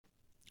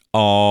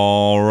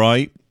All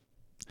right.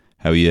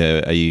 How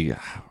you?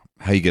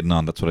 How you getting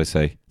on? That's what I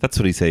say. That's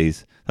what he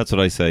says. That's what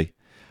I say.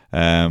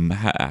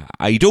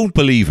 I don't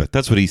believe it.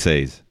 That's what he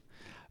says.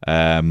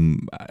 How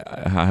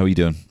are you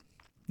doing?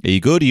 Are you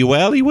good? Are you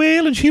well? Are you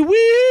well? And she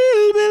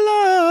will be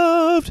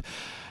loved.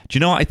 Do you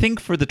know, I think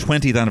for the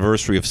 20th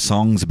anniversary of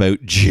Songs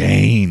About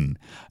Jane,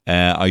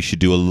 I should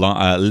do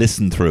a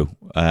listen through,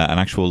 an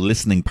actual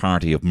listening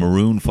party of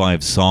Maroon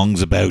 5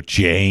 Songs About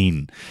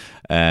Jane.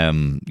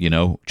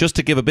 Just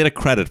to give a bit of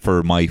credit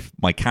for my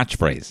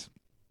catchphrase.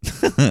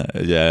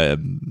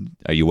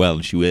 Are you well?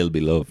 And she will be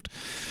loved.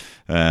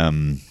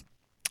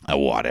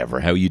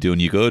 Whatever. How are you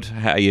doing? You good?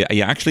 Are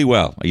you actually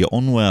well? Are you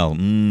unwell?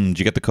 Did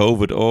you get the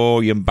COVID?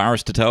 Oh, you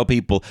embarrassed to tell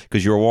people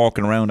because you were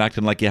walking around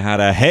acting like you had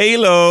a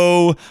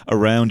halo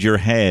around your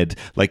head,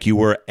 like you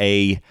were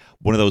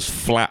one of those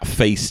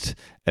flat-faced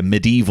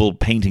medieval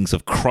paintings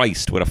of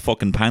Christ with a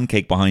fucking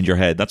pancake behind your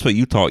head. That's what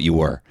you thought you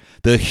were.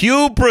 The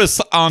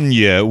hubris on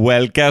you.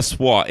 Well, guess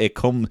what?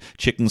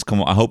 Chickens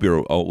come. I hope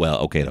you're. Oh well,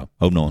 okay though.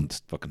 Hope no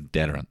one's fucking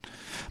dead around.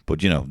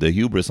 But you know the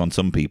hubris on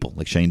some people,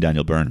 like Shane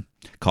Daniel Byrne,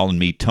 calling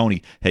me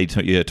Tony. Hey,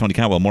 Tony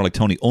Cantwell, more like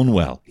Tony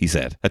Unwell. He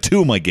said at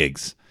two of my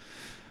gigs.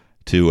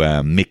 To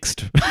a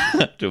mixed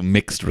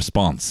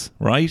response,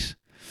 right?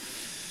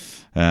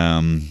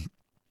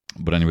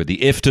 But anyway, the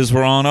IFTAs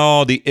were on.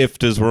 Oh, the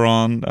IFTAs were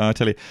on. I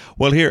tell you.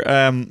 Well, here,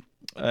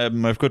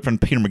 my good friend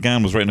Peter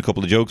McGann was writing a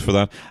couple of jokes for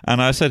that,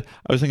 and I was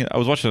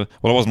watching it.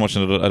 Well, I wasn't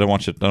watching it. I don't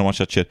watch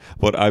that shit.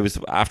 But I was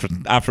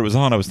after it was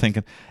on. I was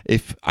thinking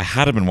if I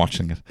had been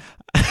watching it,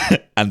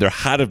 and there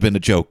had been a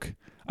joke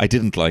I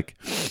didn't like,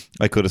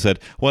 I could have said,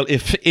 well,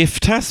 if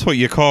that's what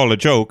you call a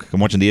joke, I'm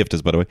watching the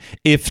IFTAs by the way.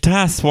 If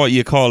that's what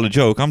you call a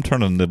joke, I'm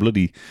turning the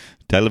bloody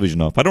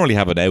television off. I don't really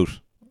have it out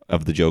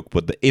of the joke,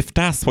 but if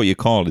that's what you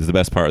call is the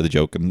best part of the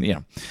joke,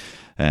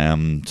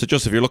 and so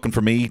just if you're looking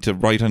for me to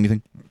write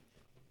anything,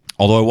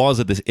 although I was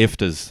at this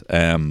IFTAs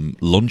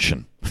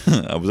luncheon,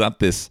 I was at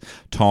this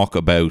talk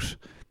about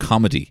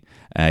comedy.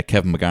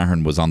 Kevin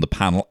McGahern was on the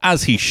panel,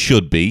 as he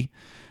should be,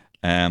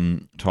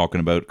 talking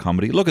about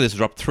comedy. Look at this,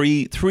 dropped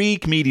three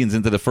comedians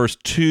into the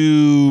first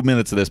 2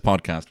 minutes of this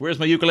podcast. Where's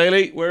my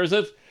ukulele? Where is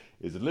it?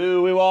 Is it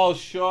Louis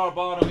Walsh? Sharp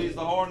on him. He's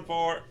the horn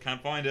for.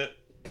 Can't find it.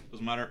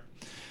 Doesn't matter.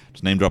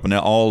 Just name dropping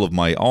now all of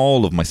my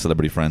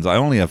celebrity friends. I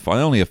only have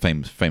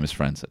famous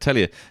friends. I tell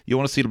you, you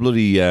want to see the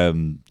bloody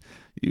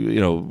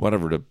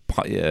whatever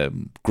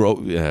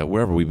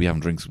wherever we be having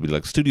drinks, would be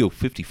like Studio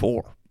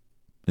 54.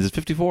 Is it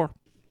 54?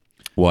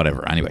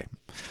 Whatever. Anyway,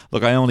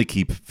 look, I only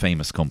keep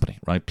famous company,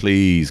 right?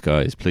 Please,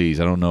 guys, please.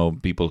 I don't know.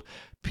 People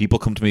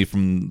come to me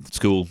from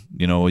school.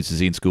 I used to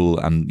see in school,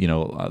 and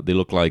they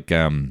look like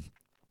One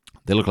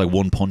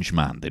Punch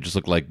Man. They just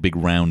look like big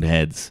round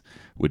heads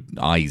with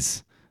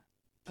eyes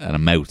and a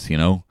mouth,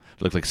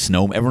 look like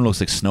snow. Everyone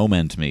looks like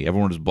snowmen to me.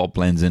 Everyone just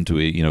blends into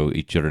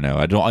each other now.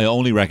 I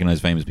only recognize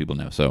famous people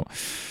now. So,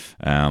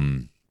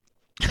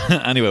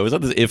 anyway, I was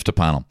at this IFTA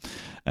panel.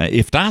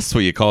 If that's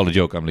what you call a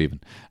joke, I'm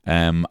leaving.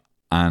 And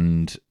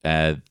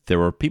there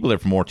were people there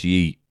from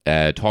RTE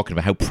talking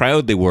about how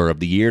proud they were of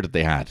the year that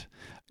they had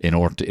in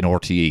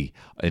RTE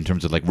in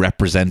terms of like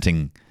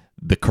representing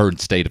the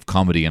current state of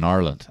comedy in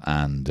Ireland.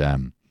 And I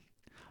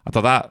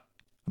thought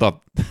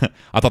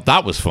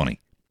that was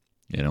funny,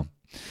 do you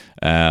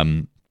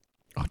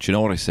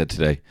know what I said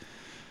today?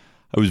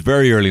 I was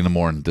very early in the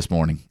morning this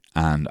morning,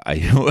 and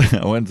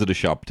I went to the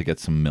shop to get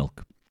some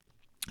milk,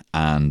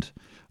 and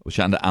I was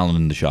chatting to Alan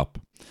in the shop,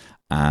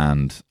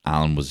 and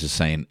Alan was just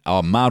saying,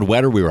 "Oh, mad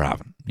weather we were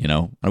having,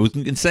 And it was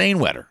insane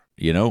weather,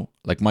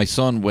 Like my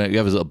son, when you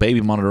have his little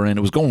baby monitor in,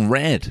 it was going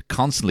red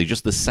constantly,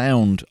 just the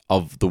sound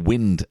of the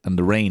wind and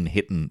the rain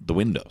hitting the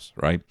windows,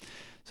 right?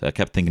 So I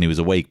kept thinking he was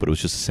awake, but it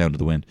was just the sound of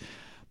the wind.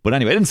 But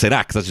anyway, I didn't say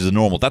that because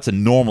that's a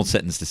normal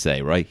sentence to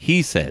say, right?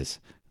 He says,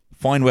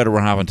 fine weather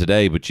we're having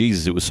today, but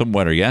Jesus, it was some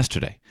weather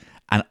yesterday.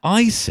 And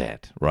I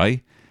said,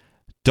 right,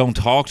 don't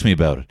talk to me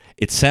about it.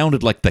 It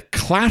sounded like the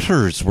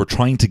Clatters were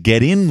trying to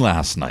get in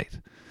last night.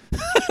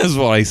 That's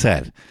what I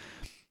said.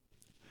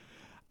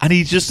 And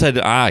he just said,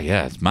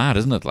 yeah, it's mad,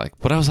 isn't it? Like,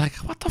 but I was like,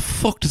 what the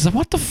fuck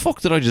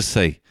did I just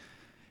say?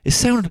 It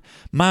sounded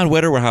mad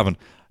weather we're having.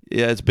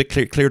 Yeah, it's a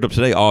bit cleared up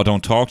today. Oh,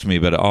 don't talk to me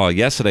about it. Oh,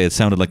 yesterday it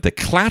sounded like the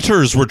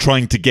Clatters were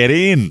trying to get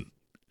in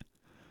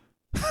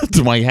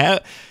to my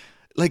head.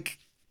 Like,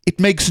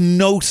 it makes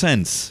no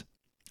sense.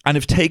 And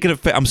if taken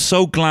I'm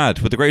so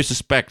glad, with the greatest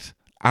respect,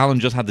 Alan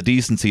just had the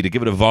decency to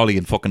give it a volley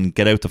and fucking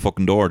get out the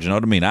fucking door. Do you know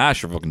what I mean?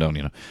 Sure, fucking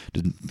don't,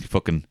 Didn't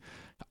fucking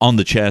on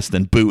the chest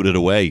and booted it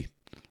away.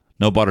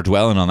 No bother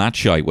dwelling on that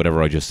shite,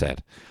 whatever I just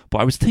said.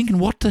 But I was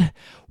thinking,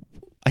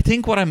 I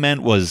think what I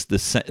meant was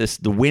the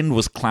wind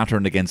was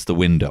clattering against the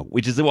window,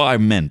 which is what I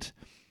meant.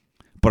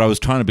 But I was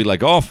trying to be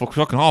like,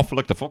 fucking off,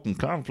 like the fucking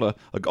clapper,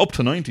 like up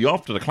to 90,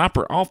 off to the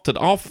clapper, off the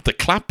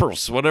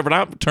clappers, whatever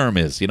that term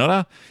is. You know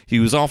that? She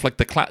was off like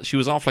the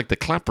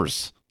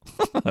clappers.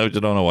 I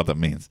don't know what that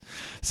means.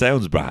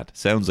 Sounds bad.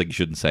 Sounds like you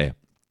shouldn't say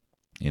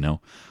it.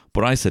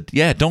 But I said,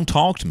 yeah, don't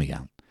talk to me,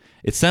 Alan.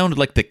 It sounded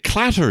like the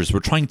Clatters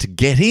were trying to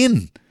get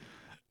in.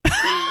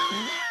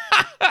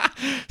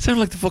 Sound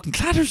like the fucking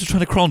Clatters are trying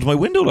to crawl into my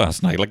window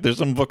last night. Like there's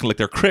some fucking, like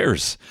they're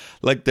critters.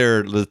 Like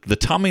they're the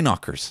Tommy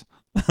knockers.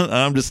 And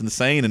I'm just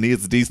insane, and he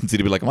has the decency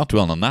to be like, I'm not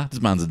dwelling on that.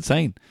 This man's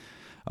insane.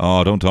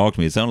 Oh, don't talk to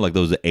me. It sounded like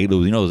those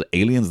those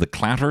aliens, the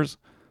Clatters.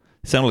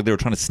 It sounded like they were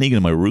trying to sneak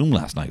into my room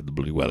last night with the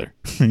bloody weather.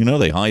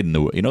 They hide in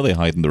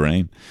the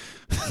rain.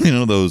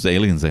 Those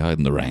aliens, they hide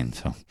in the rain.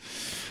 So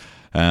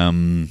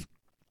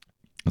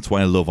that's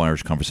why I love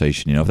Irish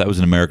conversation. If that was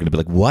an American, they'd be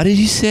like, what did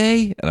you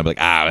say? And I'd be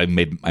like, I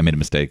made a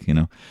mistake.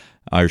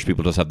 Irish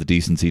people just have the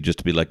decency just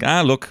to be like,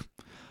 look,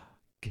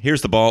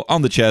 here's the ball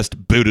on the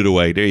chest, boot it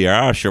away. There you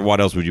are. Sure,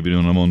 what else would you be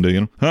doing on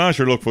Monday?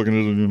 Sure, look,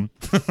 fucking.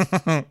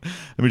 Let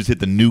me just hit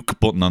the nuke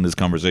button on this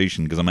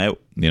conversation because I'm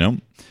out.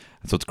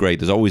 That's what's great.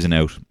 There's always an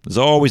out. There's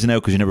always an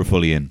out because you're never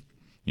fully in.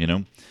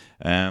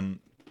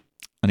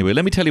 Anyway,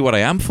 let me tell you what I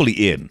am fully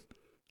in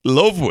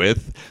love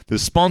with. The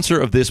sponsor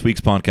of this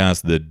week's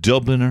podcast, the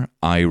Dubliner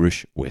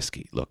Irish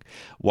Whiskey. Look,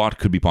 what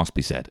could be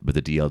possibly said about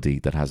the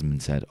DLD that hasn't been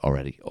said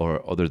already?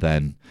 Or other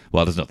than,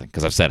 well, there's nothing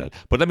because I've said it.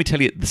 But let me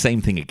tell you the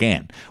same thing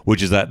again,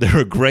 which is that they're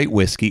a great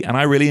whiskey and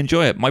I really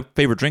enjoy it. My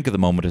favourite drink at the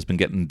moment has been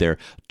getting their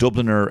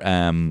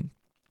Dubliner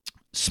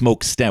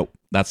Smoked Stout.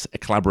 That's a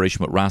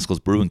collaboration with Rascals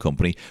Brewing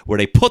Company, where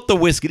they put the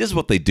whiskey. This is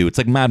what they do. It's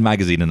like Mad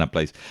Magazine in that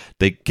place.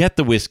 They get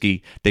the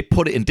whiskey, they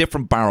put it in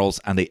different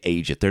barrels, and they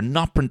age it. They're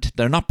not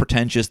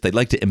pretentious. They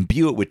like to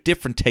imbue it with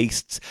different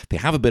tastes. They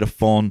have a bit of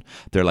fun.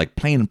 They're like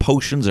playing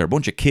potions. They're a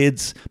bunch of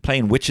kids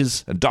playing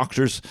witches and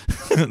doctors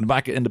in the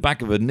back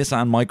of a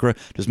Nissan Micra,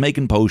 just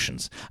making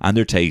potions, and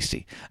they're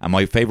tasty. And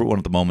my favorite one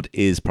at the moment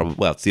is probably,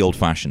 well, it's the old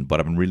fashioned, but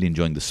I've been really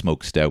enjoying the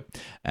Smoked Stout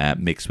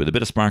mixed with a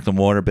bit of sparkling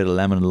water, a bit of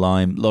lemon and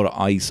lime, a load of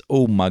ice.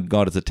 Oh my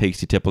God, it's a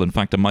tasty tipple. In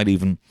fact, I might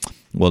even,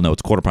 well, no,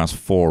 it's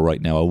 4:15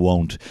 right now. I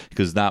won't,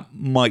 because that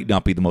might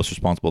not be the most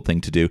responsible thing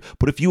to do.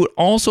 But if you would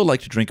also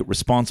like to drink it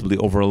responsibly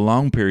over a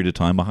long period of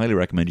time, I highly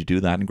recommend you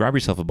do that and grab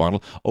yourself a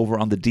bottle over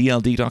on the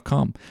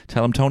DLD.com.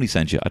 Tell them Tony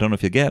sent you. I don't know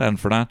if you'll get anything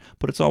for that,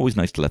 but it's always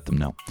nice to let them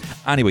know.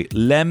 Anyway,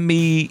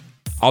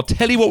 I'll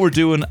tell you what we're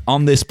doing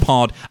on this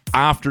pod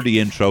after the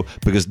intro,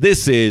 because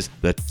this is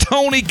the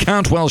Tony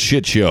Cantwell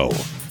Shit Show.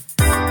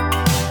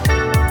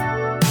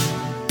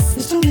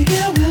 It's Tony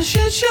Cantwell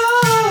Shit Show.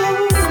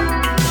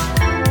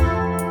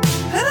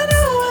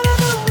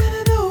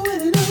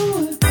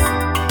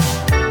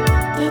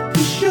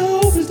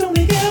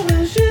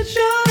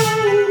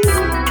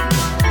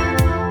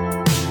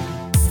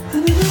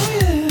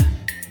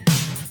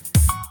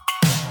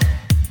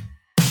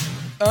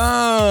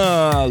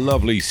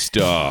 Lovely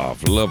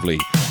stuff. Lovely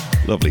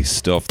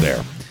stuff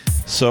there.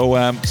 So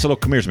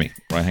look, come here to me.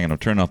 Right, hang on. I'm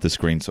turning off the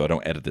screen so I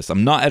don't edit this.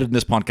 I'm not editing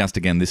this podcast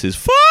again. This is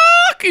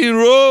fucking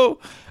raw.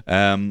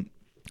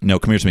 No,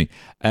 come here to me.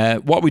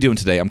 What are we doing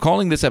today? I'm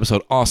calling this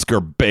episode Oscar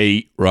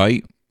Bait,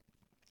 right?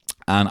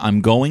 And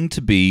I'm going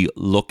to be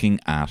looking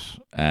at.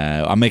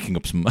 I'm making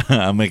up some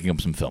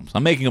films.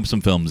 I'm making up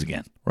some films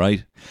again,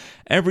 right?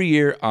 Every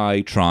year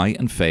I try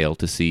and fail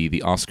to see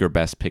the Oscar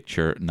Best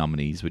Picture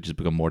nominees, which has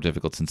become more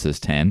difficult since there's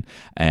 10.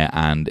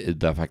 And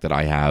the fact that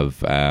I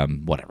have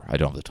whatever, I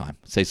don't have the time.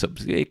 Say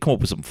something. Come up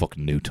with something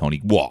fucking new, Tony.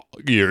 What?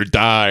 You're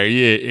die.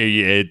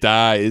 Yeah,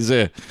 die. Is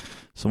it?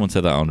 Someone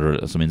said that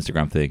under some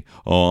Instagram thing.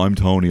 Oh, I'm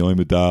Tony. I'm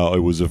a da. I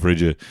was a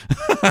frigid.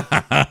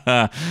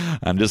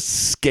 I'm just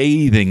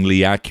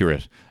scathingly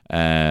accurate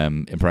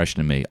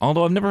impression of me.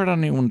 Although I've never heard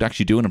anyone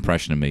actually do an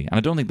impression of me, and I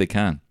don't think they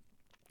can.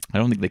 I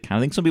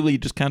think some people you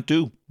just can't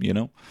do.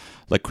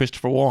 Like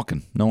Christopher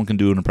Walken. No one can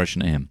do an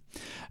impression of him.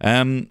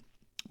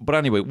 But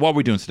anyway, what are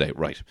we doing today?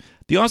 Right.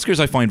 The Oscars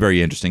I find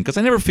very interesting because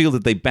I never feel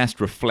that they best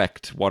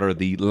reflect what are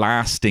the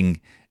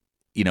lasting,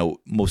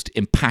 most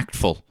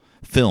impactful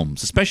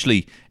films,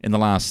 especially in the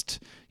last,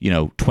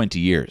 20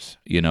 years.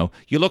 You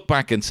look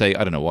back and say,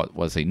 I don't know, what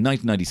was it,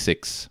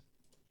 1996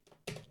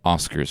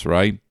 Oscars,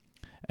 right?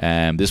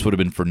 This would have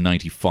been for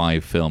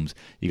 95 films.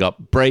 You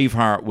got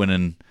Braveheart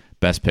winning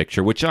Best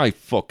Picture, which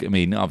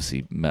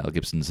obviously Mel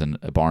Gibson's an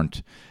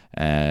abhorrent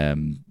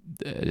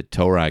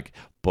Torag,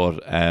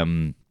 but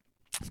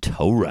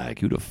Torag,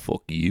 who the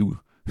fuck are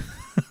you?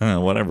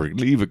 Whatever,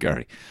 leave it,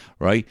 Gary,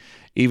 right?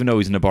 Even though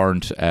he's an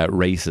abhorrent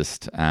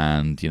racist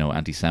and,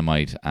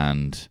 anti-Semite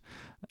and,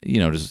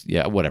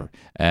 whatever.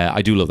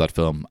 I do love that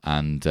film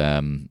and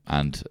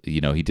he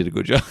did a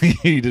good job.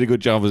 He did a good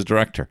job as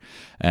director.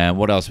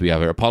 What else do we have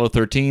here? Apollo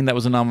 13, that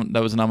was a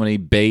nominee.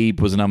 Babe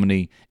was a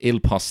nominee. Il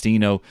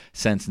Postino,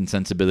 Sense and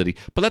Sensibility.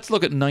 But let's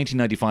look at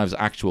 1995's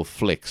actual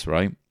flicks,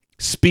 right?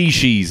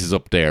 Species is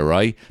up there,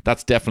 right?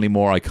 That's definitely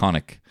more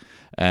iconic.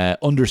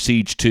 Under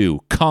Siege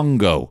 2,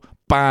 Congo,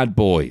 Bad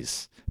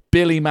Boys,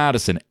 Billy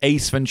Madison,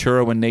 Ace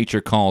Ventura When Nature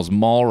Calls,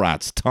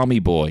 Mallrats, Tommy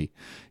Boy,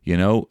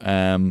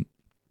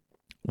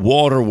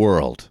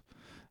 Waterworld.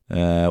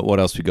 What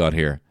else we got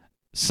here?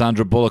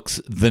 Sandra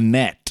Bullock's The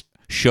Net,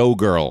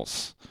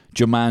 Showgirls,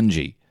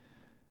 Jumanji,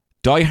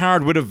 Die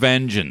Hard with a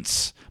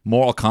Vengeance,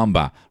 Mortal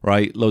Kombat,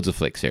 right? Loads of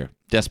flicks here.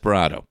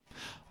 Desperado.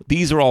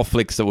 These are all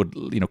flicks that would,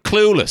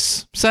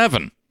 Clueless,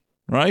 7,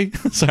 right?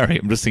 Sorry,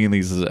 I'm just thinking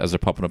these as they're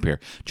popping up here.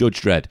 Judge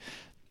Dredd.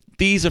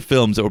 These are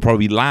films that will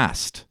probably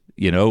last,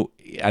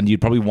 and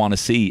you'd probably want to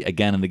see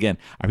again and again.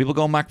 Are people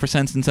going back for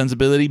Sense and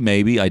Sensibility?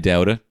 Maybe. I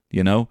doubt it.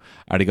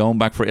 Are they going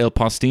back for Il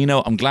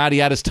Postino? I'm glad he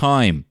had his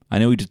time. I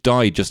know he just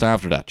died just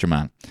after that, your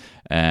man.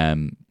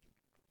 And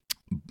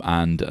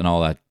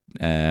all that.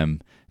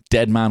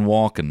 Dead Man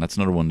Walking, that's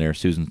another one there,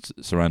 Susan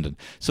Sarandon.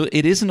 So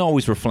it isn't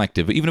always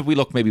reflective. Even if we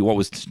look maybe what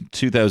was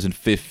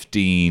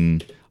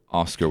 2015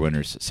 Oscar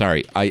winners.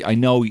 Sorry, I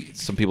know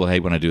some people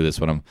hate when I do this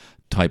when I'm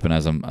typing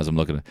as I'm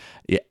looking at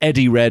it.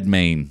 Eddie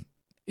Redmayne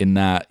in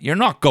that. You're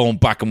not going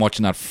back and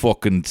watching that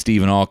fucking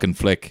Stephen Hawking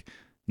flick.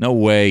 No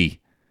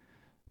way.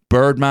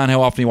 Birdman,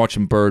 how often are you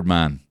watching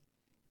Birdman?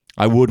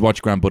 I would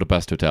watch Grand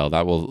Budapest Hotel.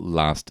 That will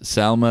last.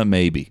 Selma,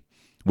 maybe.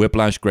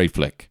 Whiplash, great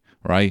flick,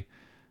 right?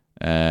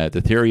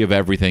 The Theory of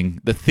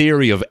Everything. The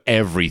Theory of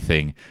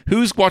Everything.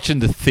 Who's watching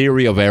The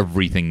Theory of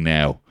Everything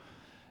now?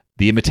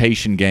 The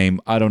Imitation Game.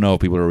 I don't know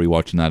if people are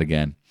rewatching that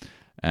again.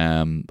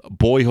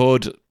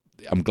 Boyhood.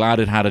 I'm glad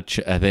it had a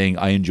thing.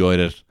 I enjoyed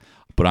it.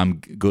 But I'm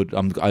good.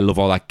 I love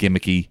all that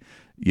gimmicky,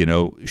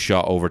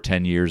 shot over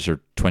 10 years or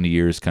 20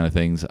 years kind of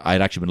things.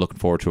 I'd actually been looking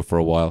forward to it for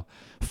a while.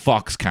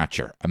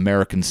 Foxcatcher.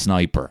 American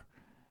Sniper.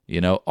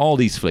 All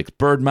these flicks.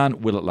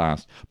 Birdman, will it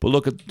last? But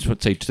look at,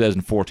 let's say,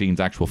 2014's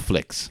actual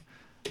flicks.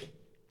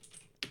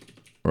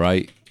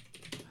 Right?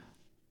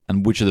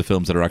 And which are the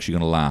films that are actually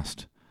going to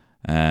last?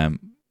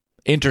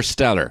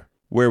 Interstellar.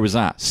 Where was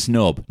that?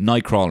 Snub.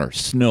 Nightcrawler.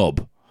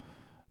 Snub.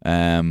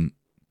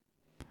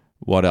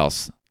 What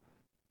else?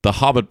 The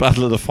Hobbit,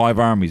 Battle of the Five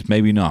Armies.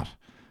 Maybe not.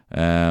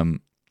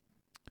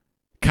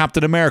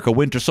 Captain America,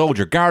 Winter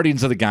Soldier,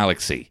 Guardians of the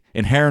Galaxy,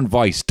 Inherent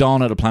Vice,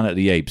 Dawn of the Planet of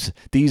the Apes.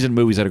 These are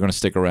movies that are going to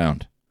stick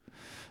around.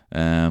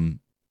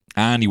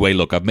 Anyway,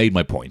 look, I've made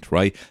my point,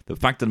 right? The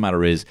fact of the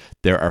matter is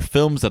there are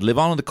films that live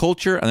on in the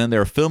culture, and then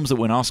there are films that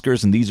win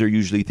Oscars, and these are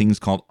usually things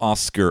called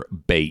Oscar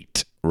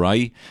bait,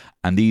 right?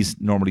 And these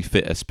normally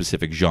fit a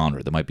specific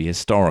genre. They might be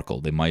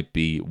historical, they might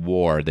be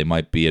war, they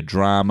might be a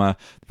drama,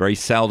 very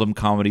seldom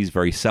comedies,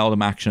 very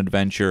seldom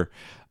action-adventure,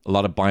 a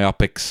lot of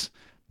biopics,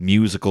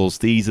 musicals.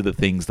 These are the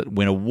things that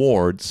win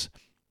awards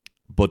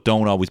but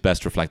don't always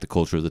best reflect the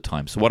culture of the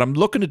time. So what I'm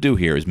looking to do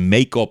here is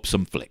make up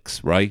some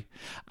flicks, right?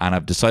 And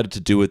I've decided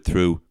to do it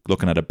through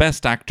looking at a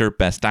best actor,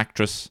 best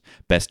actress,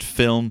 best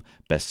film,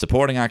 best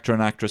supporting actor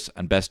and actress,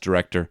 and best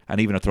director,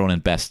 and even throwing in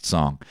best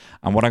song.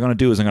 And what I'm going to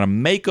do is I'm going to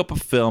make up a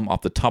film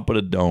off the top of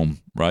the dome,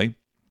 right?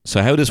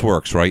 So how this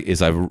works, right,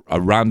 is I've a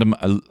random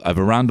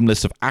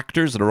list of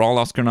actors that are all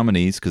Oscar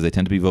nominees because they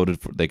tend to be voted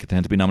for, they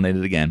tend to be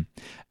nominated again.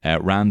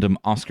 Random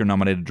Oscar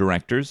nominated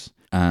directors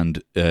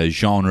and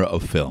genre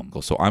of film.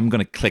 So I'm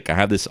going to click. I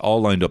have this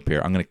all lined up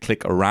here. I'm going to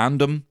click a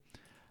random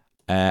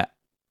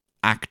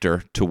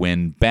actor to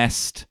win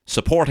best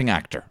supporting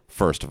actor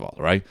first of all,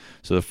 right?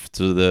 So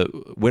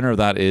the winner of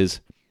that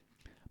is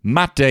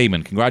Matt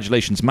Damon.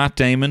 Congratulations, Matt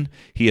Damon.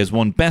 He has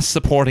won best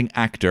supporting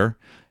actor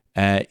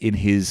in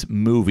his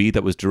movie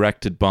that was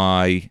directed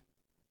by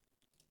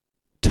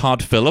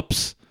Todd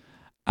Phillips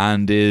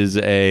and is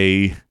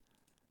a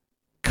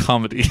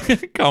comedy,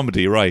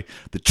 right?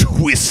 The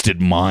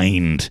Twisted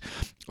Mind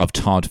of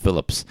Todd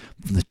Phillips,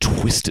 from the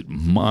Twisted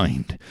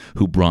Mind,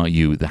 who brought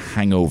you The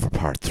Hangover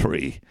Part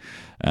 3.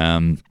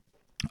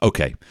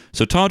 Okay,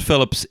 so Todd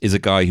Phillips is a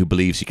guy who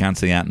believes you can't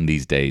say that in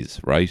these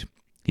days, right?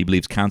 He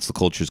believes cancel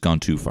culture's gone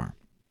too far.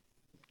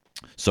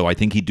 So I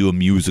think he'd do a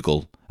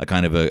musical, a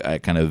kind of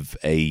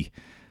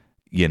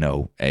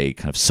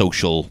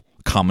social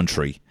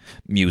commentary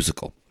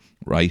musical,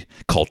 right?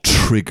 Called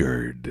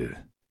Triggered,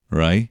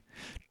 right?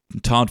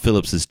 Todd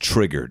Phillips is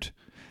Triggered.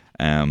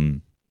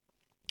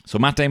 So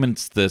Matt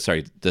Damon's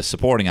the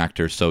supporting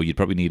actor, so you'd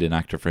probably need an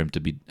actor for him to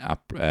be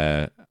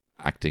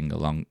acting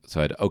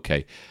alongside.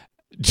 Okay.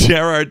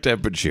 Gerard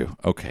Depardieu.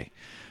 Okay.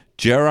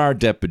 Gerard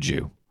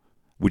Depardieu.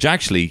 Which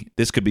actually,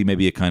 this could be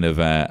maybe a kind of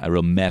a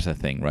real meta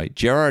thing, right?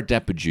 Gerard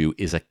Depardieu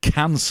is a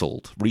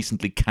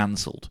recently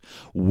cancelled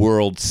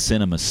world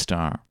cinema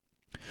star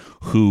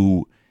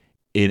who,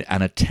 in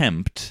an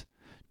attempt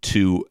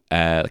to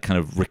kind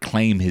of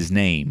reclaim his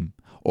name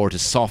or to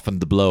soften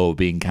the blow of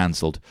being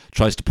cancelled,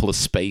 tries to pull a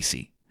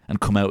Spacey and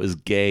come out as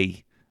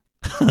gay,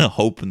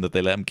 hoping that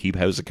they let him keep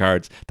House of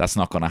Cards. That's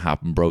not going to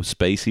happen, bro.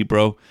 Spacey,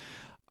 bro.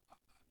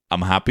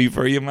 I'm happy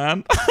for you,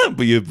 man,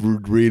 but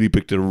you've really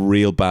picked a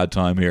real bad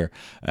time here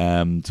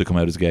to come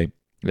out as gay,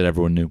 that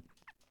everyone knew,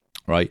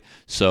 right?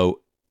 So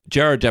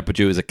Gerard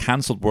Depardieu is a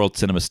cancelled world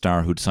cinema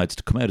star who decides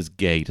to come out as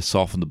gay to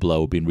soften the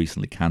blow of being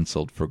recently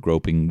cancelled for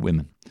groping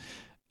women.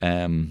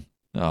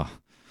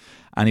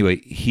 Anyway,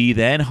 he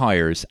then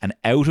hires an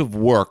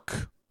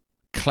out-of-work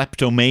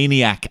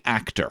kleptomaniac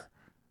actor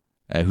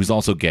who's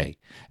also gay,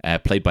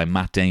 played by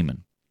Matt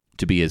Damon,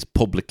 to be his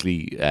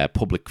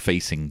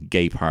public-facing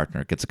gay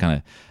partner. Gets a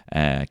kind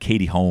of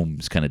Katie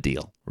Holmes kind of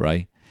deal,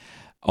 right?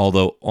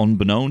 Although,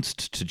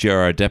 unbeknownst to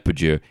Gerard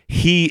Depardieu,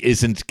 he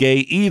isn't gay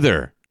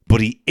either,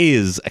 but he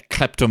is a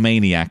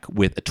kleptomaniac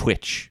with a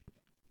twitch.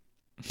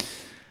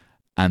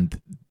 And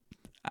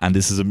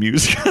this is a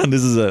musical, and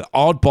this is an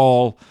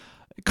oddball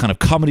kind of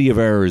comedy of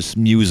errors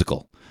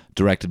musical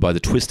directed by the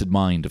Twisted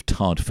Mind of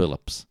Todd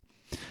Phillips.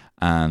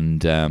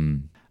 And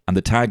And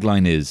the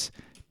tagline is,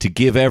 to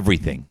give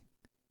everything,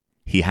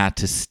 he had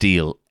to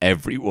steal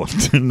everyone.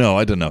 No,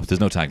 I don't know. There's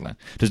no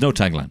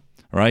tagline.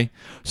 All right?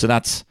 So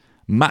that's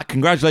Matt.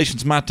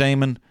 Congratulations, Matt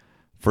Damon,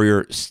 for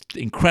your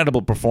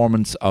incredible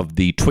performance of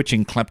the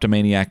twitching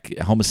kleptomaniac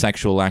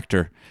homosexual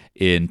actor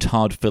in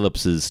Todd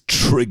Phillips's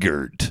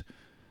Triggered,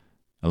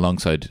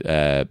 alongside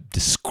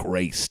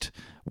disgraced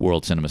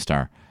world cinema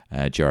star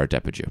Gerard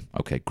Depardieu.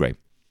 Okay, great.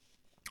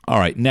 All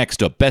right,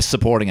 next up, Best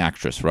Supporting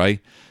Actress, right?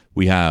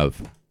 We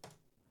have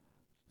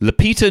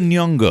Lupita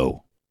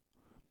Nyong'o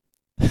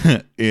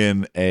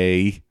in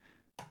a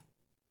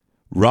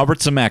Robert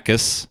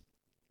Zemeckis,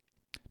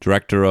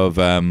 director of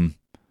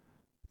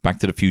Back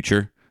to the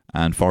Future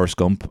and Forrest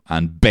Gump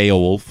and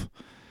Beowulf.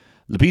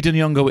 Lupita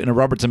Nyong'o in a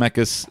Robert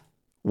Zemeckis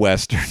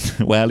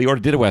Western. Well, he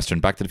already did a Western,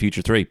 Back to the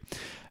Future 3,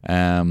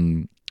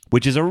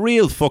 which is a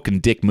real fucking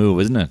dick move,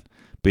 isn't it?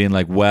 Being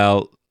like,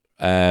 well,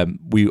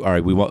 we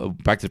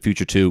want Back to the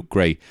Future 2,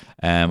 great.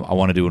 I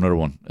want to do another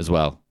one as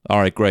well. All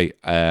right, great.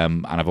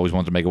 And I've always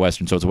wanted to make a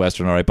Western, so it's a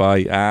Western. All right,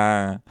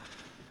 bye.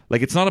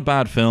 Like, it's not a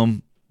bad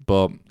film,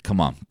 but come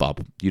on,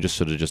 Bob. You just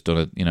should have just done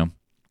it,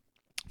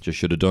 Just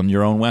should have done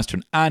your own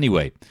Western.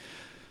 Anyway,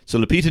 so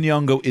Lupita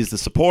Nyong'o is the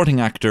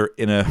supporting actor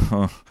in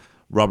a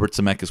Robert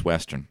Zemeckis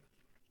Western.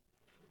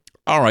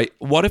 All right,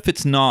 what if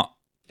it's not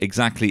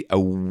exactly a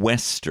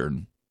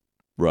Western,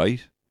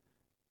 right?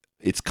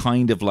 It's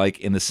kind of like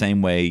in the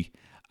same way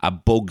A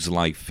Bug's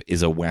Life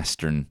is a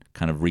Western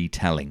kind of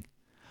retelling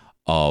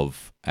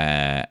of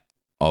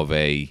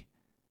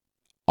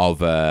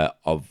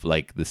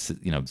like the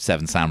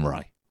Seven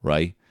Samurai,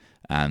 right?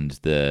 And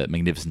the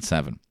Magnificent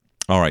Seven.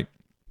 All right.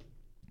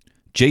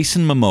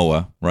 Jason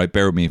Momoa, right?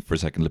 Bear with me for a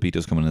second.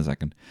 Lupita's coming in a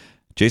second.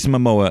 Jason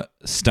Momoa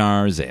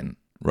stars in,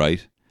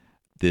 right,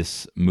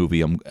 this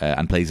movie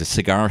and plays a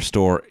cigar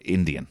store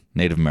Indian,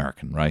 Native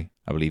American, right?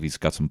 I believe he's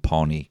got some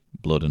Pawnee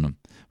blood in him,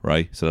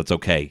 right? So that's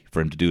okay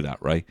for him to do that,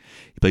 right?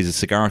 He plays a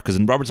cigar, because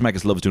Robert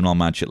Zemeckis loves doing all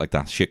mad shit like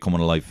that. Shit coming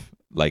to life,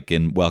 like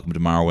in Welcome to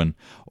Marwen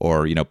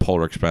or,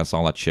 Polar Express,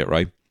 all that shit,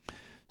 right?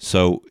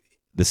 So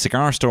the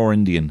cigar store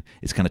Indian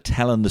is kind of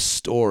telling the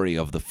story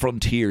of the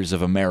frontiers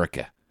of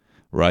America,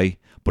 right?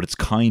 But it's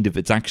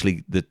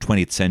actually the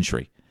 20th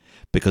century,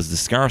 because the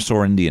cigar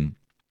store Indian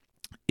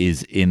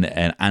is in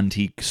an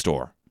antique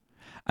store.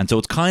 And so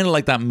it's kind of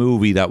like that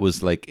movie that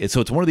was like, so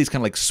it's one of these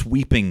kind of like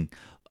sweeping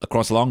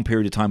across a long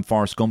period of time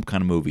Forrest Gump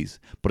kind of movies.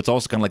 But it's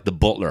also kind of like The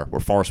Butler, where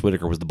Forrest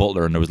Whitaker was the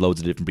butler and there was loads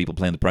of different people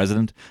playing the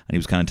president, and he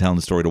was kind of telling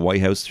the story of the White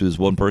House through this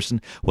one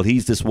person. Well,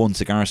 he's this one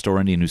cigar store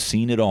Indian who's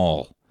seen it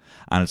all.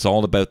 And it's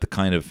all about the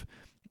kind of,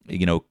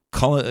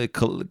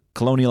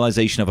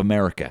 colonialization of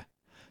America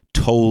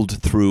told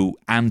through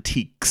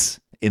antiques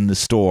in the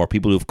store,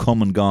 people who've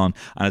come and gone.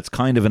 And it's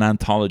kind of an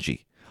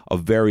anthology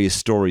of various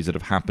stories that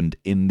have happened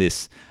in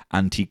this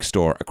antique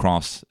store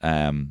across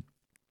the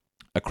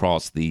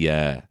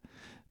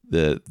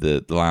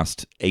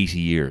last 80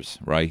 years,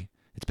 right?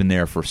 It's been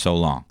there for so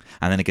long.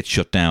 And then it gets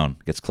shut down,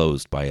 gets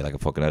closed by like a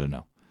fucking, I don't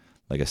know,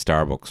 like a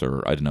Starbucks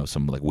or I don't know,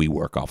 some like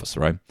WeWork office,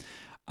 right?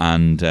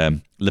 And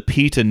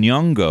Lupita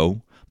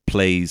Nyong'o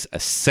plays a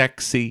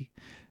sexy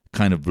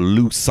kind of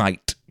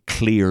lucite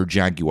clear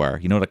Jaguar.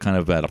 You know, that kind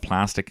of the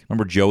plastic.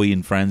 Remember Joey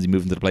and Friends? He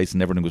moved into the place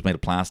and everything was made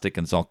of plastic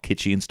and it's all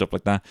kitschy and stuff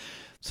like that.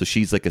 So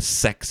she's like a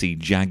sexy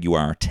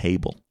Jaguar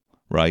table,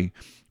 right?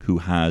 Who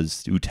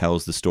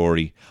tells the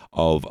story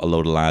of a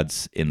load of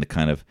lads in the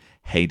kind of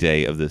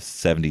heyday of the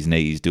 70s and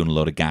 80s doing a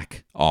load of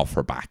gack off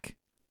her back,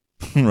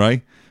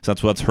 right? So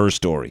that's her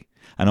story.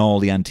 And all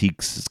the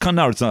antiques. It's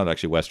not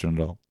actually Western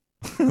at all.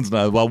 It's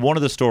not. Well, one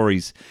of the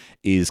stories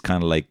is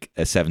kind of like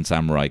a Seven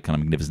Samurai, kind of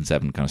Magnificent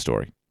Seven kind of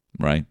story,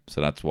 right?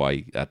 So that's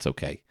why that's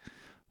okay,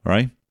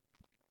 right?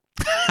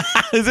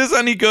 Is this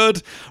any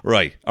good?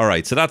 Right. All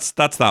right. So that's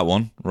that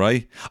one,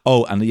 right?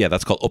 Oh, and yeah,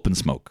 that's called Up in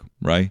Smoke,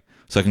 right?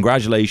 So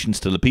congratulations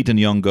to Lupita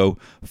Nyong'o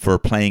for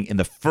playing in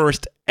the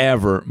first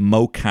ever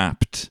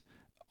mo-capped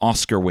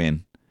Oscar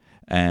win.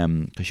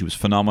 Because she was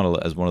phenomenal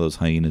as one of those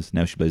hyenas.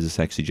 Now she plays a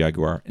sexy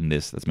jaguar in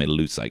this that's made of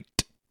lucite,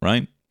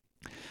 right?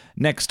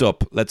 Next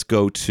up, let's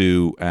go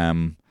to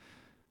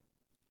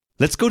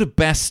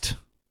best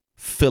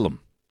film.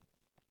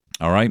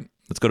 All right,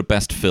 let's go to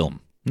best film.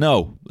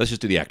 No, let's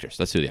just do the actors.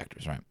 Let's do the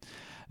actors, right?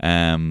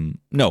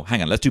 No,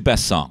 hang on. Let's do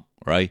best song,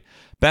 right?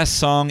 Best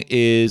song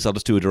is, I'll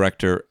just do a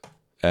director.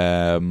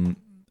 Darren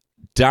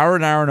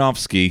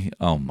Aronofsky.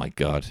 Oh my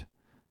god,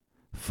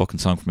 fucking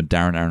song from a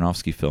Darren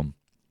Aronofsky film.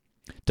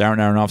 Darren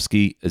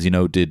Aronofsky, as you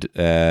know, did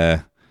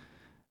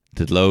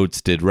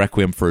loads. Did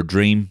Requiem for a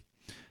Dream.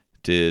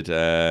 Did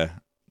the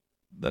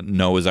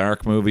Noah's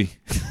Ark movie.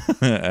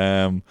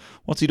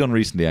 What's he done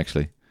recently,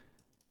 actually?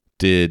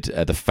 Did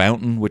The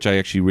Fountain, which I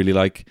actually really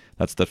like.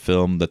 That's that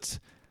film that's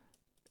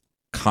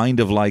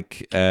kind of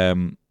like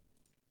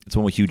it's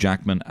one with Hugh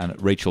Jackman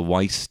and Rachel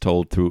Weisz,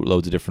 told through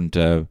loads of different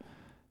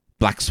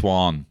Black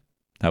Swan,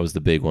 that was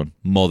the big one.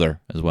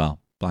 Mother as well.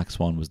 Black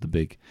Swan was the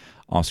big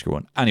Oscar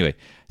one. Anyway,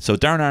 so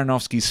Darren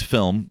Aronofsky's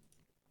film,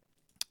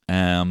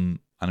 and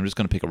I'm just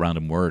going to pick a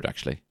random word,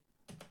 actually.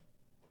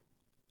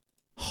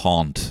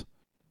 Haunt.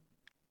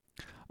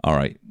 All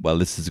right. Well,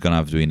 this is going to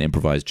have to be an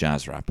improvised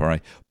jazz rap. All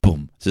right.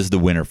 Boom. This is the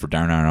winner for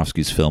Darren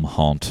Aronofsky's film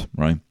Haunt.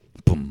 Right.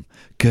 Boom.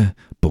 Ka.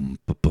 Boom.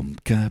 Boom.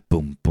 Ka.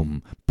 Boom.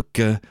 Boom.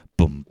 Ka.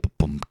 Boom.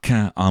 Boom.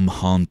 Ka. I'm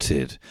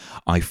haunted.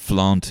 I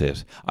flaunt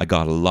it. I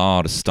got a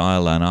lot of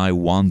style and I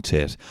want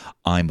it.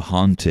 I'm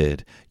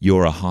haunted.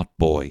 You're a hot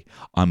boy.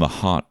 I'm a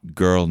hot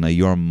girl. Now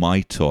you're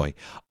my toy.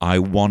 I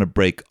want to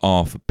break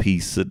off a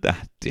piece of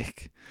that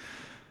dick.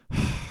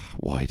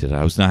 Why did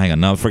I? Now, hang on.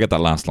 No, forget that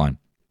last line.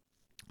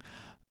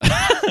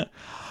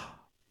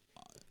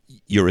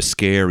 You're a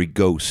scary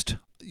ghost,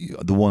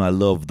 the one I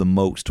love the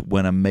most.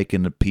 When I'm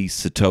making a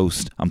piece of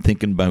toast, I'm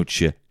thinking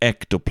about you.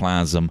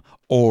 Ectoplasm,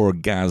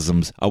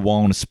 orgasms. I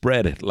want to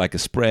spread it like a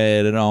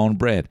spread it on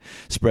bread.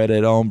 Spread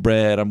it on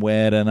bread. I'm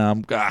wet and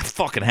I'm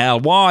fucking hell.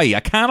 Why? I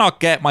cannot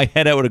get my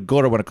head out of the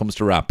gutter when it comes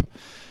to rap.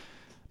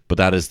 But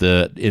that is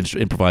the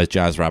improvised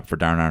jazz rap for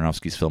Darren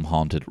Aronofsky's film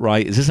Haunted.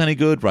 Right? Is this any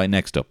good? Right,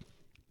 next up.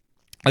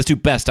 Let's do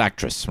Best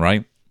Actress,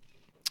 right?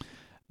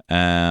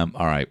 All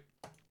right.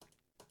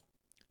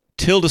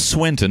 Tilda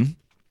Swinton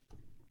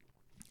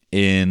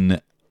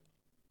in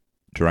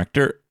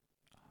director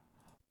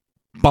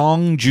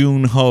Bong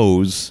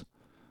Joon-ho's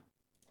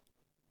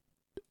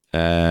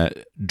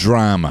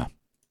drama.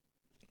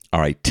 All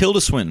right. Tilda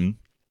Swinton,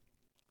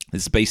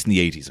 this is based in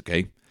the 80s,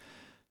 okay?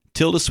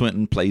 Tilda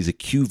Swinton plays a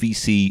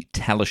QVC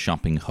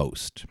teleshopping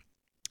host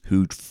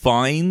who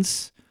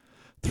finds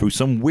through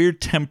some weird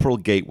temporal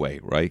gateway,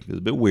 right? It's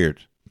a bit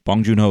weird.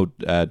 Bong Joon-ho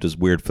does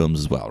weird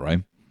films as well,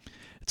 right?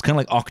 It's kind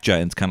of like Okja,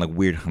 and it's kind of like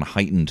weird, kind of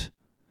heightened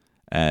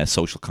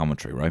social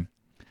commentary, right?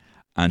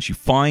 And she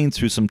finds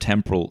through some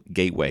temporal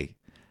gateway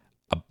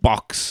a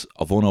box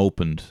of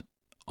unopened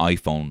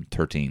iPhone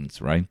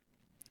 13s, right?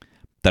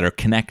 That are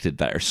connected,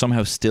 that are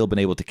somehow still been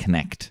able to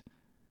connect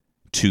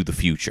to the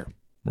future,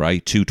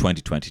 right? To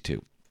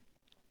 2022.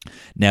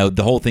 Now,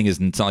 the whole thing is,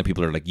 it's not like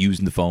people are like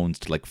using the phones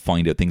to like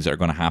find out things that are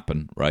going to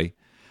happen, right?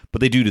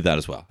 But they do that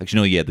as well. Actually,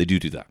 no, yeah, they do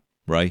that,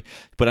 right?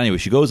 But anyway,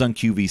 she goes on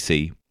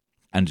QVC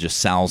and just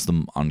sells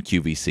them on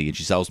QVC, and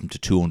she sells them to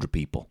 200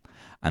 people.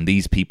 And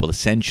these people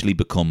essentially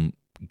become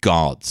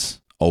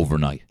gods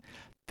overnight.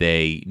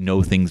 They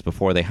know things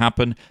before they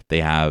happen.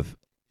 They have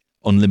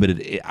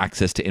unlimited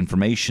access to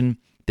information.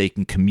 They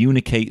can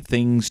communicate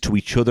things to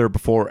each other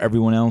before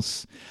everyone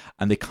else.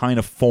 And they kind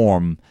of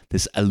form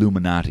this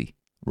Illuminati,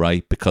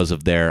 right? Because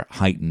of their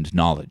heightened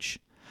knowledge.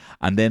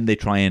 And then they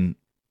try and,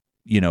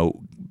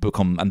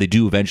 become, and they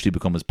do eventually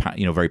become as,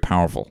 very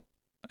powerful.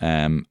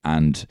 And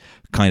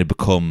kind of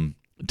become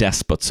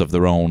despots of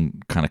their own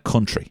kind of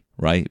country,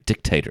 right?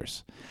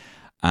 Dictators.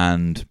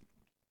 And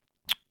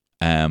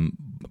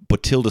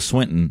but Tilda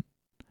Swinton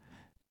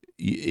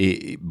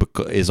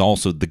is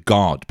also the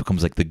god,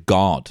 becomes like the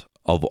god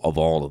of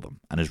all of them,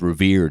 and is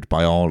revered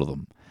by all of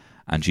them.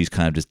 And she's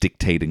kind of just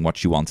dictating what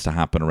she wants to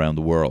happen around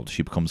the world.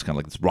 She becomes kind of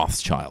like this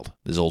Rothschild,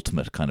 this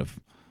ultimate kind of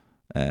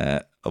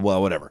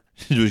whatever.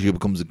 She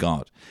becomes a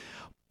god.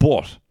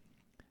 But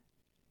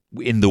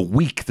in the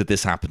week that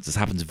this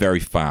happens very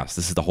fast.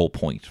 This is the whole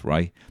point,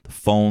 right? The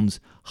phones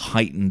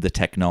heighten the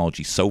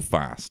technology so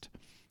fast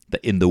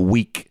that in the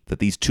week that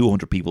these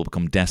 200 people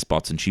become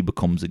despots and she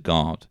becomes a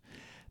god,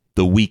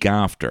 the week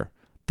after,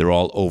 they're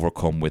all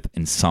overcome with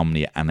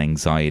insomnia and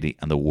anxiety,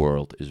 and the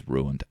world is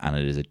ruined. And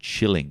it is a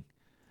chilling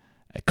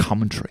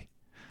commentary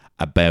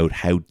about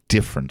how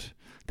different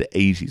the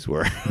 80s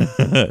were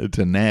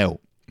to now.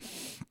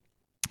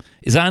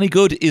 Is that any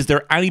good? Is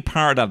there any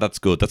part of that that's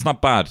good? That's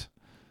not bad.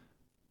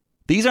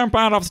 These aren't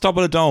bad off the top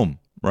of the dome,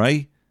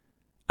 right?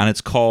 And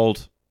it's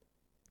called,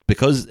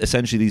 because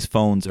essentially these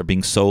phones are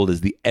being sold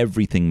as the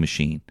Everything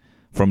Machine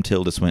from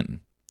Tilda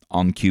Swinton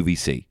on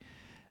QVC,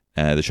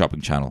 the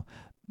shopping channel.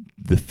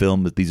 The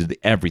film, these are the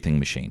Everything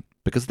Machine.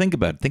 Because think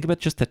about it. Think about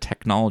just the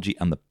technology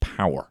and the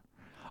power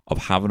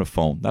of having a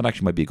phone. That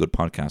actually might be a good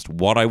podcast.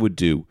 What I would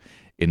do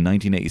in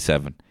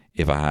 1987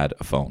 if I had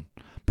a phone.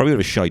 Probably have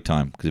a shite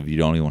time, because if you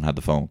don't even had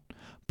the phone.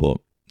 But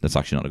that's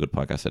actually not a good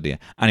podcast idea.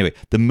 Anyway,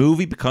 the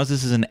movie, because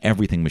this is an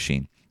Everything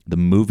Machine, the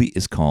movie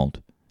is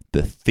called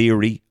The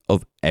Theory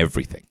of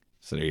Everything.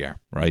 So there you are,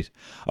 right?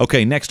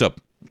 Okay, next up.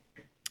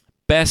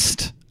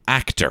 Best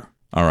Actor.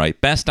 All right,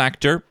 Best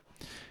Actor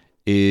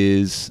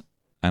is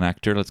an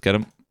actor. Let's get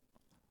him.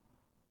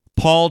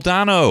 Paul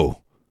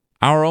Dano,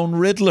 our own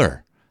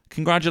Riddler.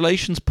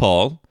 Congratulations,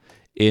 Paul,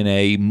 in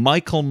a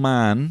Michael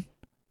Mann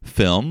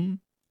film,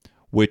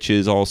 which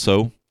is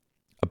also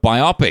a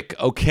biopic.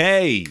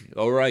 Okay,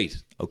 all right.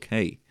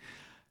 Okay,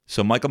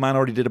 so Michael Mann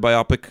already did a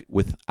biopic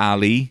with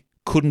Ali.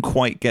 Couldn't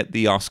quite get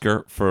the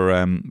Oscar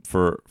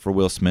for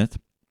Will Smith.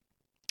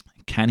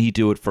 Can he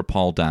do it for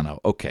Paul Dano?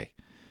 Okay,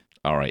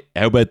 all right.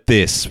 How about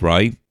this?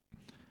 Right,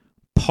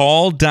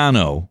 Paul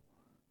Dano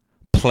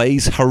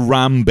plays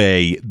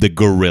Harambe the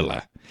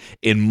gorilla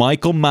in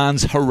Michael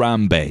Mann's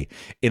Harambe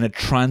in a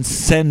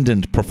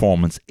transcendent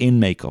performance in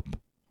makeup.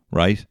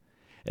 Right,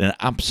 in an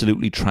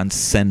absolutely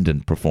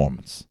transcendent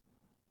performance.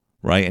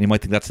 Right? And you might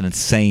think that's an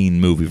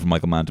insane movie for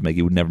Michael Mann to make.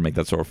 He would never make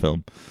that sort of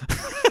film.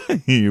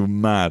 You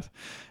mad.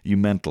 You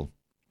mental.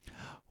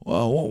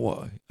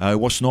 Well,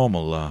 what's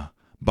normal?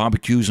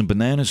 barbecues and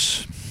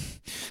bananas,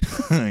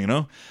 you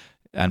know.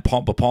 And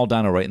Paul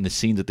Dano, right, in the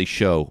scene that they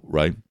show,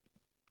 right.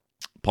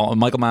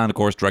 Michael Mann, of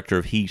course, director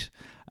of Heat,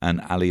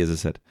 and Ali, as I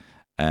said,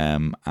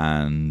 and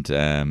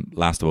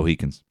Last of the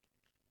Mohicans.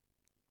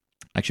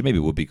 Actually, maybe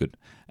it would be good.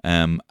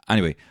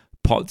 Anyway,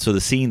 so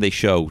the scene they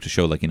show to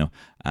show, like,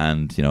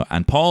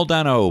 and Paul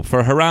Dano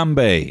for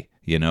Harambe,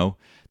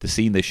 the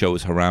scene they show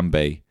is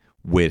Harambe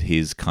with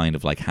his kind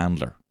of like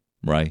handler,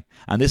 right?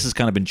 And this has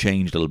kind of been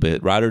changed a little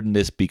bit. Rather than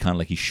this be kind of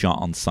like he's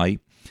shot on sight,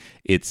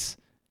 it's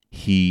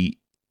he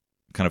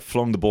kind of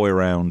flung the boy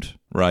around,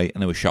 right?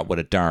 And it was shot with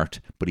a dart,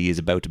 but he is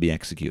about to be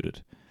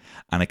executed.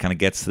 And it kind of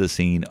gets to the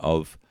scene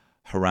of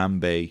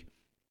Harambe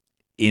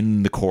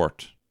in the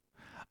court.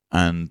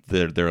 And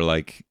they're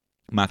like,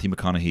 Matthew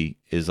McConaughey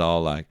is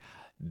all like,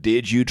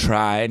 did you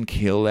try and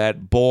kill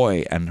that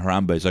boy? And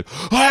Harambe is like,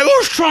 I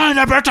was trying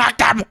to protect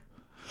them.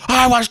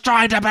 I was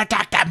trying to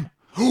protect them.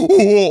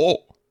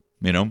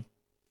 And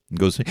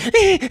goes,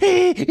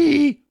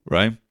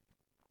 right?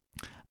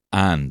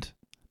 And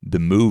the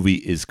movie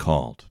is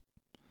called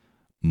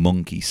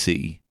Monkey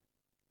See,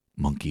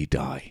 Monkey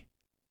Die.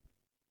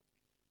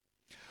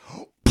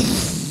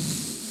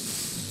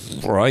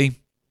 Right?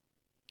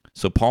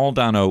 So Paul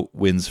Dano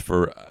wins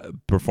for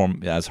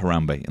perform as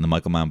Harambe in the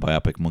Michael Mann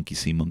biopic Monkey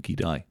See, Monkey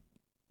Die.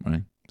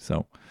 Right?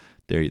 So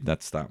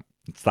that's that.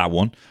 It's that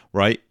one,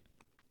 right?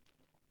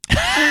 All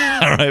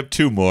right, I have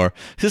two more.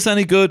 Is this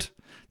any good?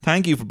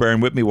 Thank you for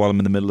bearing with me while I'm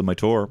in the middle of my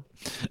tour.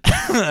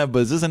 But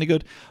is this any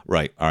good?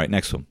 Right. All right,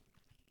 next one.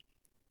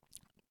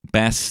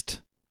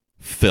 Best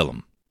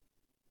film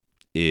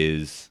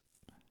is...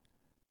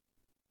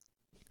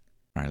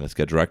 All right, let's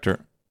get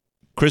director.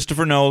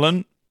 Christopher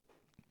Nolan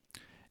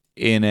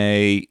in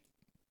a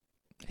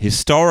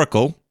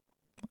historical,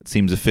 it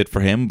seems a fit for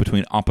him,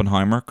 between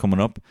Oppenheimer coming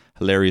up,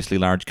 hilariously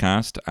large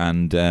cast,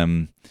 and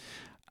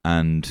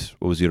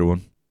what was the other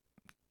one?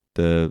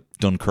 The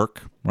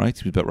Dunkirk, right?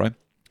 Seems about right.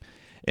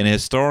 In a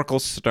historical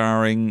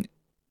starring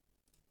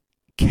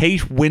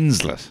Kate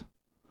Winslet.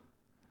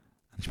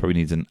 She probably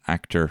needs an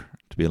actor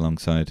to be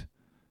alongside.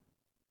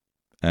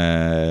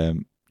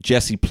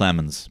 Jesse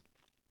Plemons.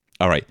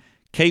 All right.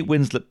 Kate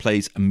Winslet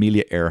plays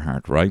Amelia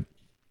Earhart, right?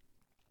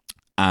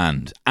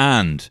 And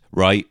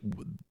right,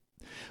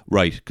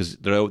 because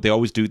they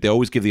always give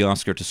the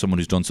Oscar to someone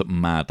who's done something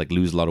mad, like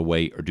lose a lot of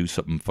weight or do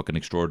something fucking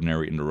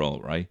extraordinary in the role,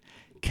 right?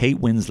 Kate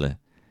Winslet.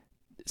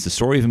 It's the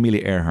story of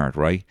Amelia Earhart,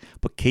 right?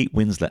 But Kate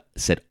Winslet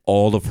said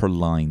all of her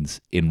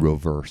lines in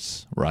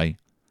reverse, right?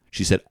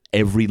 She said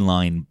every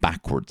line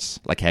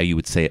backwards, like how you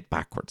would say it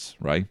backwards,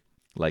 right?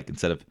 Like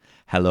instead of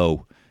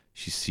hello,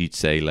 she'd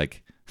say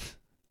like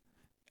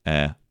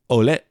ole,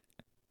 ole,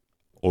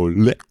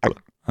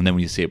 and then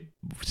when you see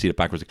it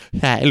backwards,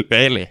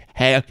 like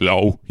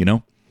hello,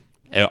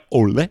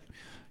 ole,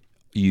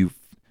 you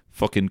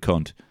fucking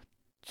cunt.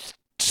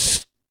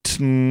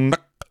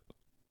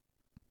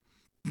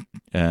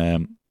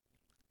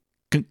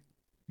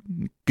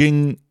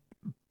 Ging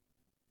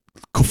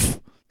cuff,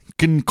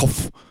 fucking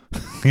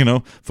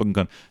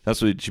cunt.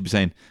 That's what she'd be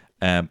saying.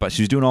 But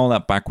she was doing all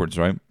that backwards,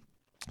 right?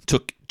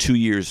 Took 2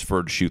 years for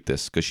her to shoot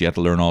this because she had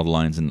to learn all the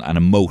lines and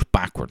emote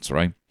backwards,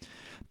 right?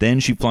 Then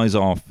she flies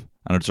off,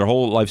 and it's her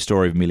whole life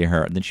story of Amelia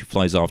Earhart. And then she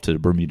flies off to the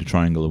Bermuda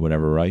Triangle or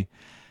whatever, right?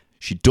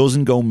 She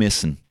doesn't go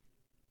missing.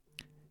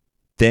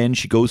 Then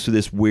she goes through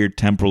this weird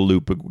temporal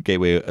loop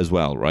gateway as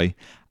well, right?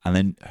 And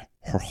then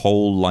her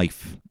whole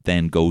life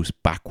then goes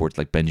backwards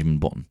like Benjamin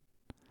Button.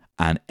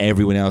 And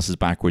everyone else is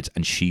backwards,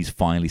 and she's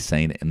finally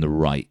saying it in the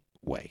right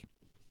way.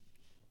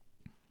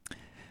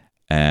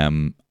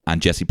 And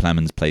Jesse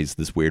Plemons plays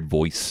this weird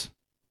voice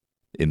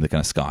in the kind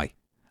of sky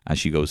as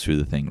she goes through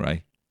the thing,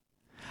 right?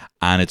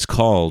 And it's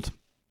called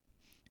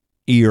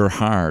Ear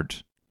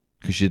Hard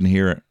because she didn't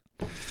hear it.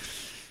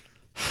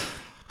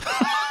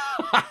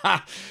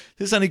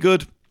 Is this any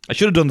good? I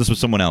should have done this with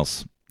someone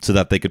else so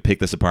that they could pick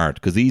this apart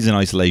because he's in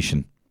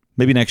isolation.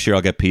 Maybe next year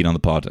I'll get Pete on the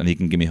pod and he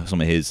can give me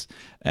some of his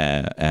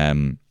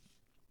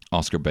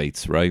Oscar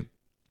baits, right?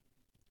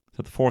 Is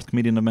that the fourth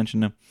comedian I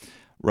mentioned now?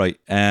 Right.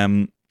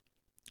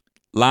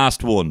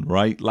 Last one,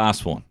 right?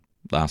 Last one.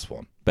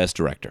 Best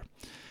director.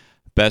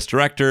 Best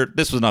director.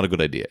 This was not a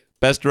good idea.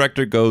 Best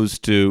director goes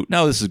to...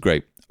 No, this is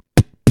great.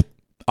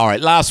 All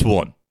right, last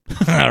one.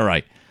 All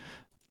right.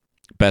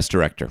 Best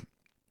director.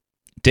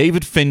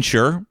 David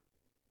Fincher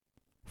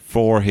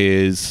for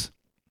his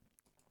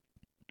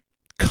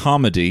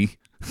comedy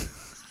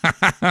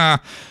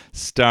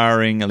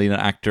starring Alina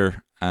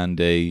Actor and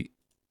a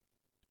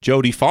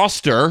Jodie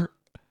Foster.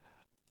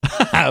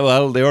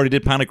 Well, they already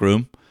did Panic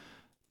Room.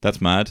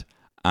 That's mad.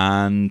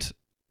 And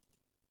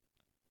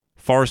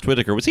Forrest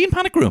Whitaker. Was he in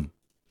Panic Room?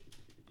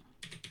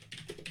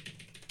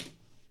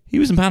 He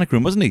was in Panic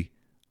Room, wasn't he?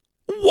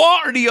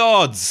 What are the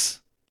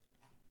odds?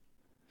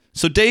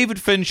 So David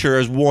Fincher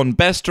has won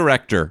Best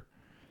Director,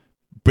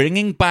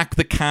 bringing back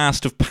the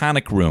cast of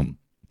Panic Room,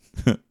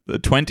 the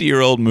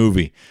 20-year-old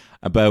movie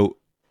about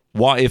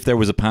what if there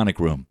was a Panic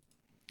Room.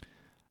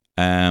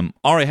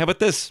 All right, how about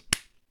this?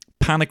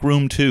 Panic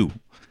Room 2.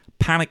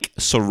 Panic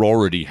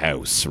Sorority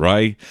House,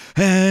 right?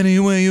 Any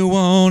way you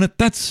want it,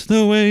 that's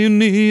the way you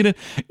need it.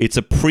 It's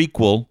a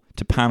prequel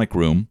to Panic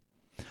Room,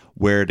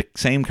 where the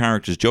same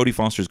characters, Jodie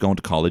Foster's going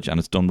to college, and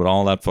it's done with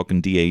all that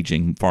fucking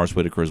de-aging, Forrest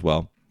Whitaker as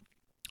well.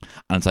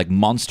 And it's like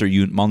Monsters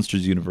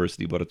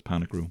University, but it's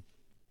Panic Room.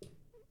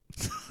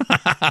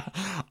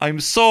 I'm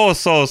so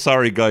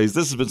sorry, guys.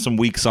 This has been some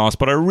weak sauce,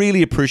 but I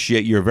really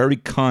appreciate your very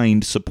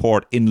kind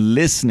support in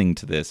listening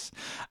to this.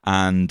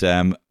 And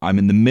I'm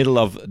in the middle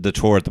of the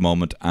tour at the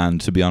moment,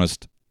 and to be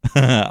honest,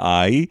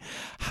 I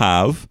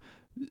have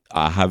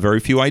very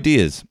few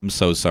ideas. I'm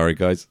so sorry,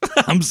 guys.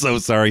 I'm so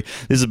sorry.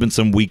 This has been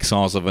some weak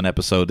sauce of an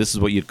episode. This is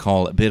what you'd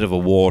call a bit of a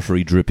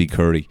watery, drippy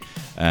curry,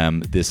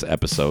 this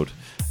episode.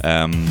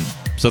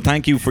 So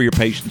thank you for your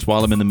patience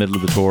while I'm in the middle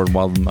of the tour and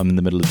while I'm in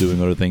the middle of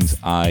doing other things.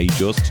 I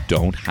just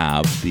don't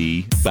have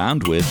the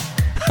bandwidth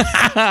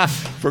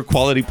for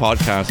quality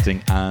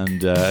podcasting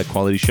and a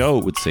quality show,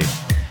 it would seem.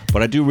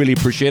 But I do really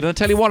appreciate it. I'll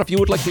tell you what, if you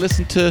would like to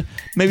listen to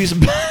maybe some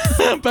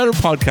better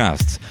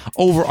podcasts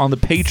over on the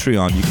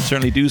Patreon, you can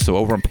certainly do so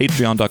over on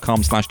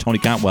patreon.com/Tony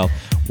Cantwell,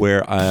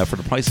 where for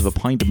the price of a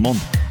pint a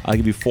month, I'll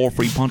give you 4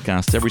 free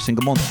podcasts every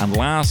single month. And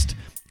last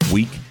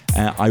week,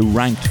 I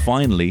ranked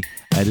finally.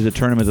 I did a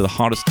tournament of the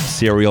hottest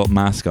cereal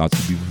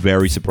mascots. You'd be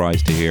very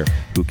surprised to hear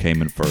who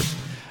came in first.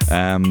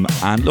 And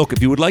look,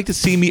 if you would like to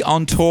see me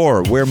on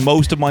tour, where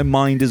most of my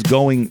mind is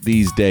going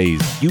these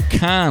days, you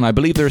can. I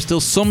believe there are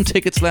still some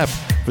tickets left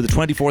for the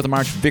 24th of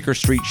March Vicar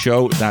Street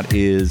show. That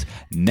is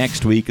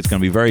next week. It's going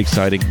to be very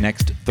exciting.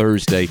 Next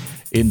Thursday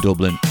in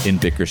Dublin, in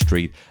Vicar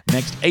Street.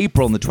 Next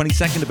April, on the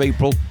 22nd of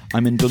April,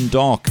 I'm in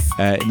Dundalk,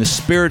 in the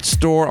Spirit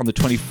Store. On the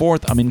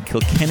 24th, I'm in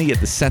Kilkenny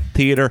at the Set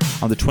Theatre.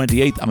 On the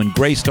 28th, I'm in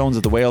Greystones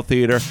at the Whale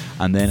Theatre.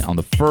 And then on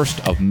the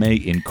 1st of May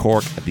in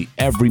Cork at the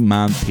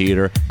Everyman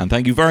Theatre. And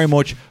thank you very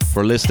much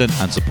for listening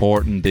and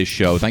supporting this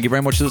show. Thank you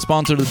very much to the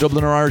sponsor, the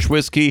Dubliner Irish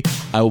Whiskey.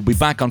 I will be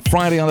back on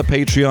Friday on the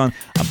Patreon.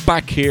 I'm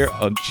back here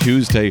on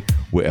Tuesday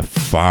with a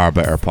far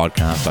better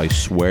podcast, I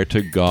swear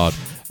to God,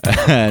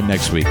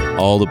 next week.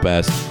 All the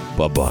best.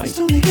 Bye-bye.